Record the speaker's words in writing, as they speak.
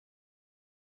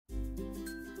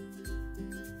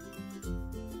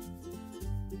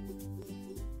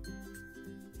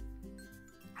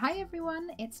Hi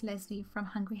everyone, it's Lesley from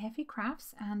Hungry Heavy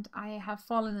Crafts, and I have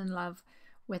fallen in love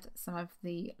with some of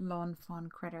the lawn fawn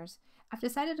critters. I've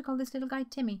decided to call this little guy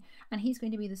Timmy, and he's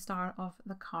going to be the star of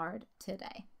the card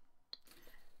today.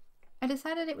 I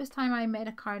decided it was time I made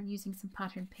a card using some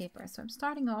pattern paper, so I'm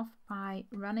starting off by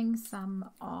running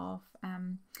some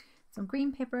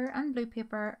green paper and blue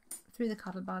paper through the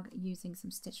Cuttlebug using some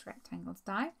stitch rectangles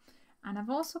die, and I've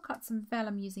also cut some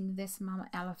vellum using this Mama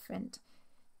Elephant.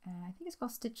 I think it's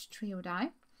called Stitch Trio die,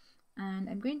 and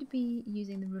I'm going to be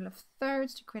using the rule of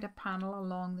thirds to create a panel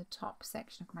along the top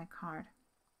section of my card.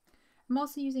 I'm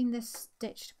also using this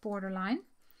stitched border line,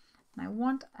 and I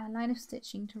want a line of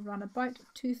stitching to run about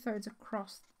 2/3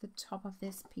 across the top of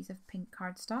this piece of pink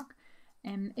cardstock,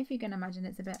 and if you can imagine,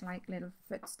 it's a bit like little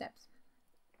footsteps,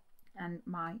 and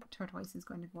my tortoise is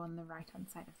going to go on the right hand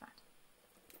side of that.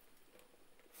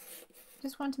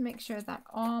 Just want to make sure that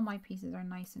all my pieces are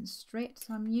nice and straight,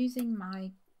 so I'm using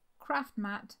my craft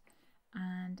mat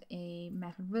and a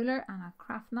metal ruler and a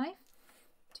craft knife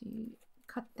to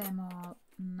cut them all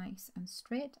nice and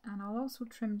straight, and I'll also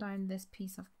trim down this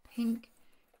piece of pink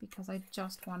because I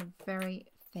just want a very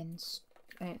thin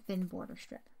border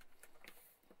strip.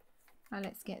 Now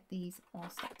let's get these all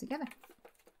stuck together.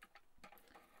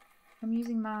 I'm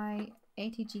using my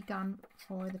ATG gun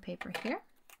for the paper here.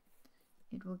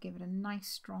 It will give it a nice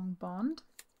strong bond.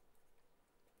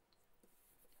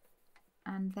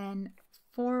 And then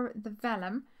for the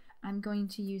vellum, I'm going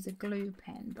to use a glue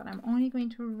pen, but I'm only going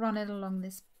to run it along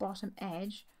this bottom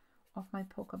edge of my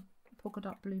polka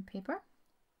dot blue paper.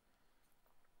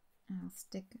 And I'll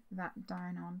stick that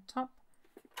down on top,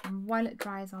 and while it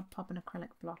dries I'll pop an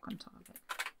acrylic block on top of it.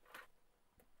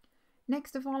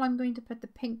 Next of all, I'm going to put the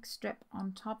pink strip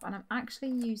on top, and I'm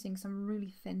actually using some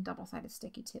really thin double-sided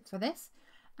sticky tape for this,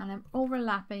 and I'm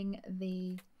overlapping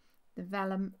the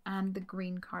vellum and the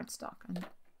green cardstock, and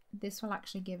this will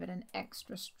actually give it an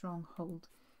extra strong hold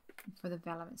for the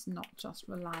vellum. It's not just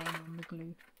relying on the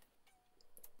glue.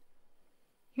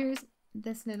 Here's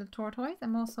this little tortoise.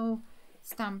 I'm also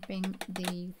stamping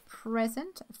the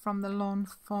present from the Lawn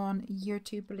Fawn Year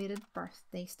 2 Belated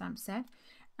birthday stamp set,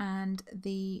 and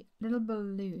the little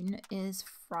balloon is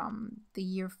from the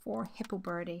Year 4 Hippo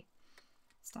Birdie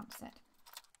stamp set.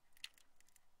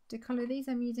 To colour these,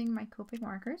 I'm using my Copic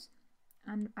markers,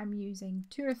 and I'm using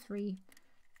 2 or 3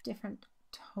 different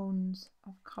tones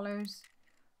of colours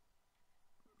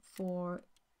for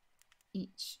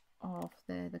each of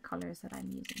the colours that I'm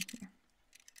using here.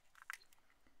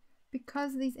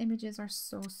 Because these images are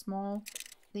so small,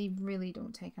 they really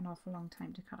don't take an awful long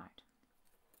time to cut out.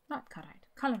 Not cut out,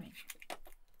 colouring.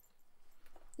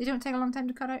 They don't take a long time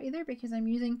to cut out either, because I'm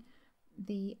using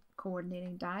the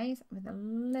coordinating dies with a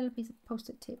little piece of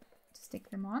post-it tape to stick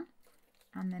them on,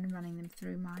 and then running them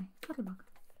through my Cuttlebug.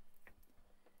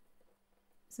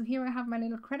 So here I have my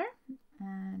little critter,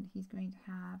 and he's going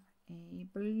to have a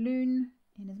balloon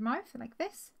in his mouth like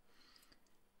this,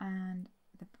 and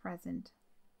the present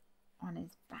on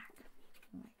his back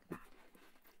like that.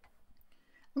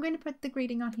 I'm going to put the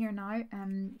greeting on here now,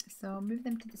 so move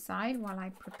them to the side while I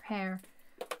prepare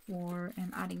for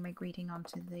adding my greeting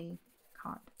onto the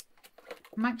card.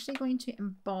 I'm actually going to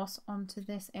emboss onto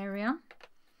this area,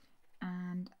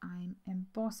 and I'm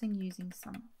embossing using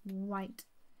some white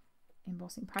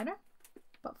embossing powder,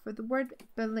 but for the word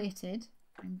belated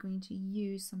I'm going to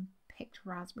use some picked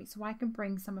raspberry, so I can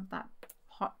bring some of that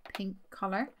hot pink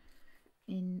colour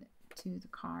into the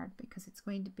card, because it's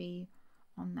going to be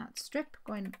on that strip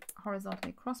going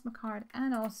horizontally across my card,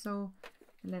 and also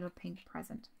the little pink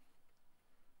present.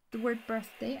 The word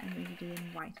birthday I'm going to do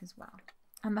in white as well,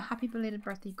 and the happy belated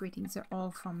birthday greetings are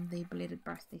all from the belated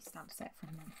birthday stamp set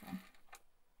from Lawn Fawn.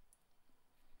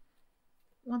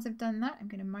 Once I've done that, I'm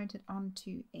going to mount it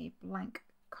onto a blank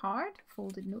card,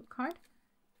 folded note card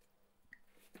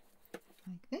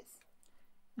like this,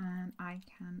 and I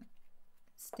can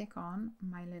stick on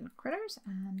my little critters,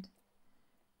 and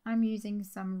I'm using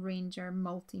some Ranger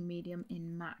Multi-Medium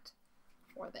in matte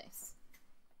for this.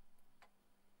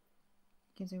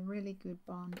 Gives a really good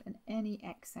bond, and any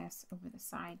excess over the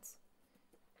sides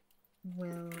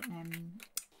will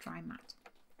dry matte.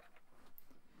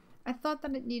 I thought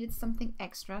that it needed something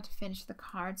extra to finish the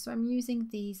card, so I'm using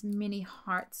these mini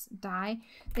hearts die.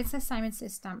 It's a Simon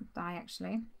Says stamp die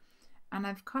actually, and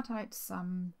I've cut out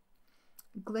some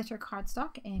glitter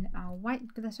cardstock in a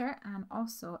white glitter and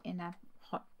also in a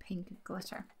hot pink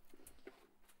glitter,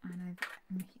 and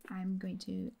I'm going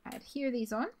to adhere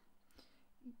these on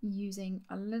using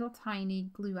a little tiny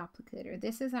glue applicator.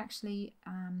 This is actually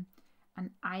an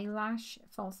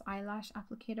false eyelash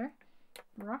applicator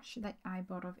brush that I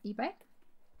bought off eBay,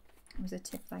 It was a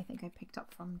tip that I think I picked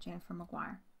up from Jennifer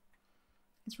Maguire.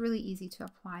 It's really easy to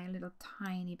apply a little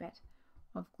tiny bit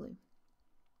of glue.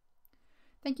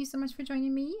 Thank you so much for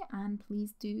joining me, and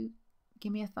please do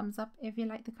give me a thumbs up if you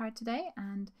like the card today,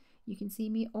 and you can see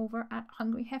me over at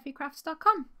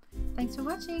hungryheffycrafts.com. Thanks for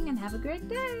watching and have a great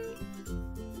day!